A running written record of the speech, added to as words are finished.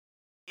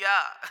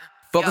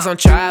Focus on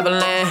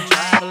traveling,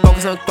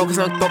 focus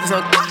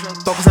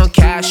on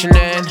cashing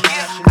in.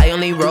 I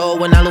only roll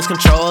when I lose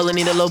control and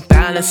need a little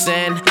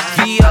balancing.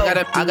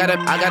 I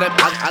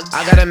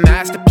got a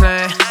master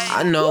plan.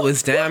 I know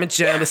it's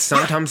damaging, but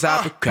sometimes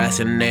I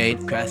procrastinate.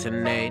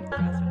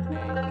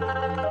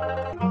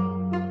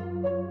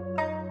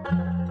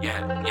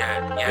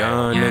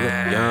 Young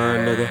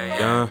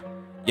nigga,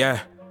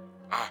 yeah.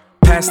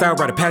 Passed out,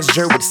 right a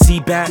passenger with a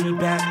seat back.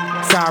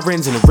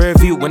 Sirens in the rear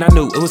view when I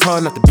knew it was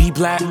hard enough to be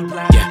black.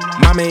 Yeah,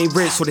 mama ain't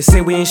rich, so they say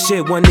we ain't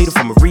shit. One needle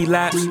from a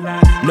relapse.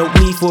 No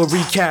need for a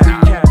recap.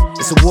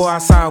 It's a war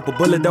outside, but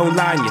bullet don't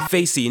lie in your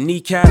face or your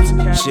kneecaps.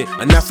 Shit,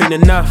 enough ain't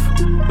enough,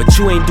 but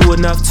you ain't do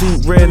enough to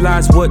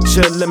realize what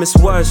your limits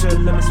was.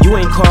 You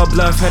ain't called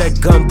bluff, had that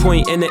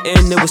gunpoint. In the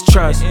end, it was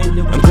trust.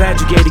 I'm glad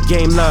you gave the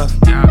game love.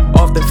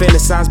 Often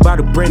fantasized about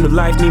a brand new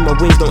life. Need my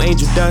wings, no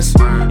angel dust.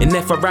 And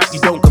if I rap,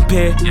 you don't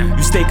compare.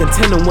 You stay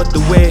content on what to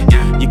wear.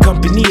 Your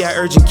company at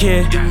urgent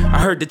care. I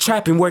heard the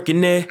trapping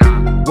working there.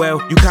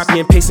 Well, you copy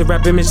and paste a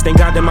rap image. Thank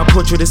God that my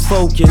portrait is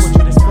focused.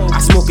 I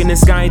smoke in the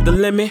sky ain't the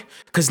limit,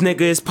 cause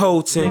nigga is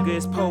potent.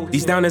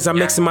 These downers I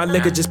mix in my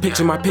liquor, just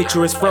picture my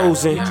picture is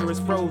frozen.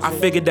 I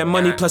figured that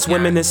money plus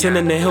women is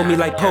sinning to heal me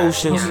like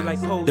potions.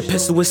 The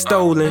pistol is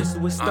stolen,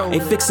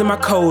 ain't fixing my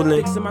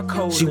colon.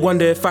 She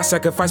wonder if I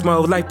sacrificed my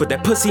whole life, but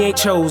that pussy ain't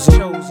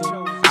chosen.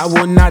 I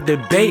will not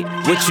debate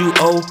with you,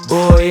 old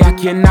boy. I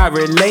cannot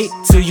relate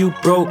to you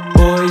broke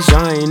boys.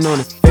 Y'all ain't on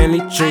the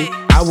family tree.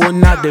 I will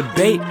not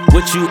debate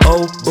with you,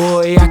 old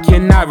boy. I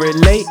cannot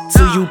relate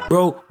to you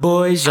broke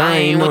boys. Y'all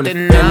ain't on the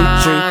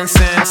family tree.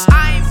 Nonsense.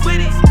 I ain't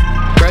with it.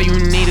 Bro, you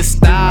need to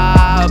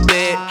stop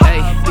it.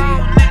 Hey,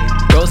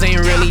 those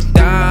ain't really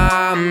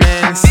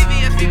diamonds.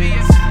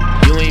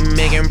 You ain't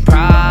making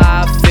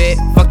profit.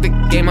 Fuck the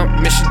game,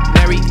 I'm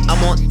missionary.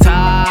 I'm on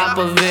top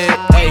of it.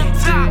 Hey,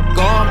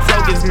 going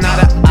broke is not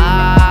an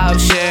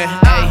option.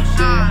 Hey,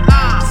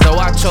 so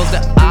I chose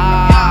the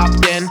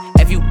opt-in.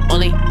 If you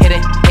only hit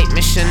it, hate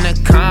mission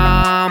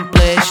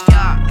accomplished.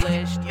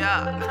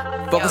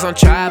 Focus on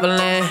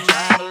traveling,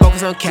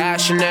 focus on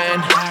cashing in.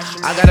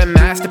 I got a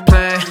master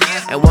plan,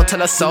 and won't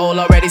tell a soul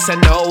already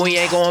said no, we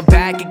ain't going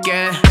back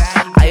again.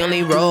 I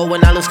only roll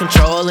when I lose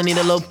control and need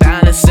a little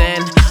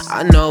balancing.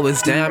 I know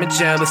it's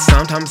damaging, but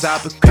sometimes I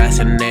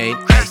procrastinate.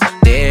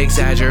 They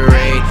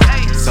exaggerate,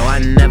 so I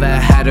never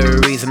had a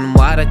reason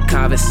why to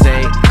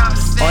conversate.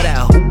 All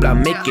that hoopla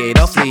make it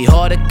awfully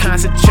hard to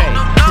concentrate.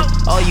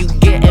 All you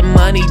getting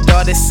money,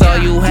 dawg, that's all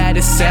you had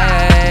to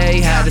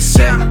say.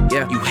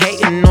 Yeah, you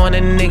hating on a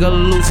nigga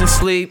losing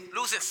sleep.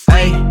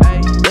 Hey,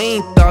 we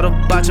ain't thought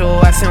about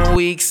your ass in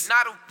weeks.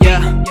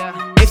 Yeah,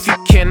 if you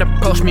can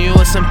approach me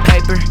with some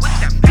paper,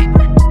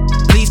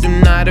 please do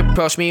not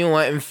approach me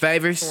wanting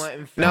favors.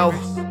 No,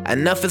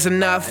 enough is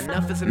enough.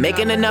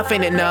 Making enough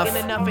ain't enough.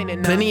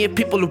 Plenty of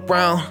people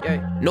around,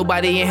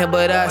 nobody in here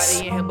but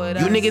us. You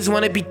niggas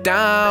wanna be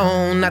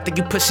down, I think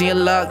you pushing your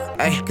luck.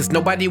 Ay, cause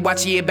nobody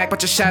watching your back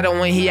but your shadow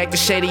when he acting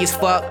shady as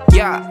fuck.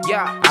 Yeah.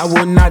 I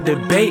will not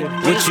debate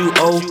with you,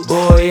 old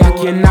boy. I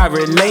cannot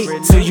relate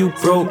to you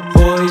broke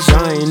boys.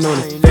 Y'all ain't on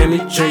the family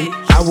tree.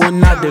 I will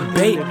not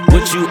debate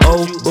with you,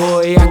 old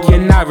boy. I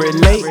cannot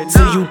relate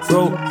to you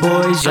broke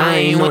boys. Y'all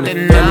ain't on the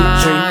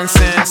family tree.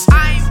 Nonsense.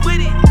 I ain't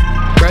with it.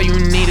 Bro, you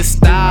need to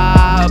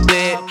stop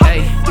it.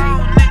 Hey,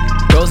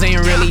 those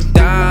ain't really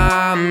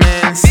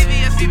diamonds.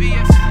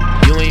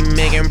 You ain't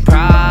making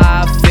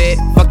profit.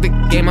 Fuck the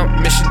game,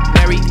 I'm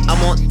missionary.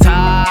 I'm on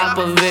top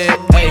of it.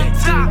 Hey,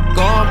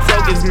 going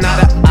broke is not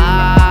an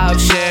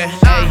option.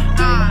 Hey,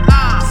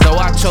 so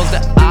I chose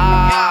the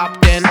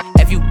opt-in.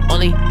 If you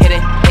only hit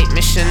it, hate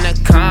mission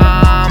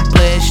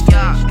accomplished.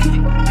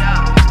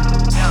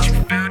 You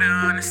feel to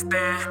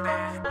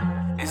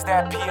understand? It's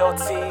that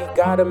POT,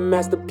 got a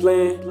master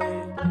plan.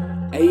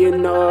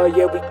 A&R,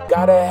 yeah, we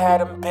gotta have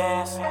them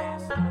bands.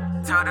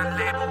 Tell the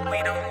label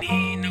we don't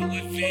need no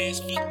advance.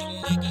 Fuck them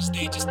niggas,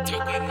 they just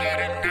talk a lot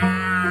of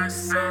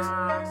nonsense.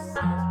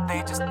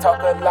 They just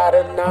talk a lot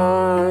of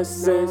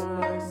nonsense.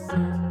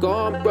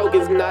 Going broke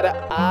is not an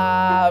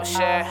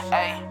option.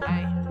 Hey,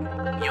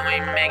 you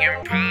ain't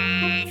making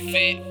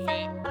profit.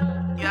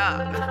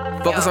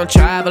 Focus on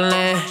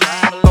traveling,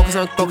 focus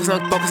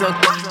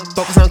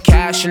on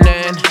cashing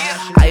in.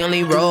 I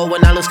only roll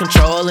when I lose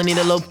control and need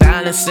a little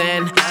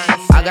balancing.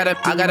 I got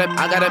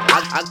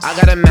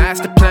a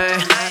master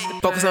plan.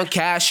 Focus on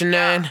cashing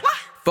in.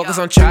 Focus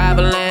on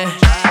traveling.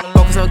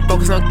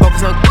 Focus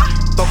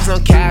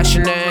on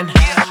cashing in.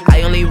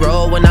 I only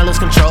roll when I lose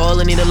control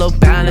and need a little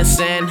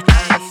balancing.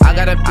 I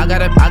got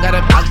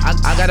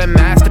a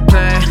master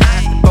plan.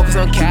 Focus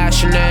on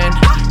cashing in.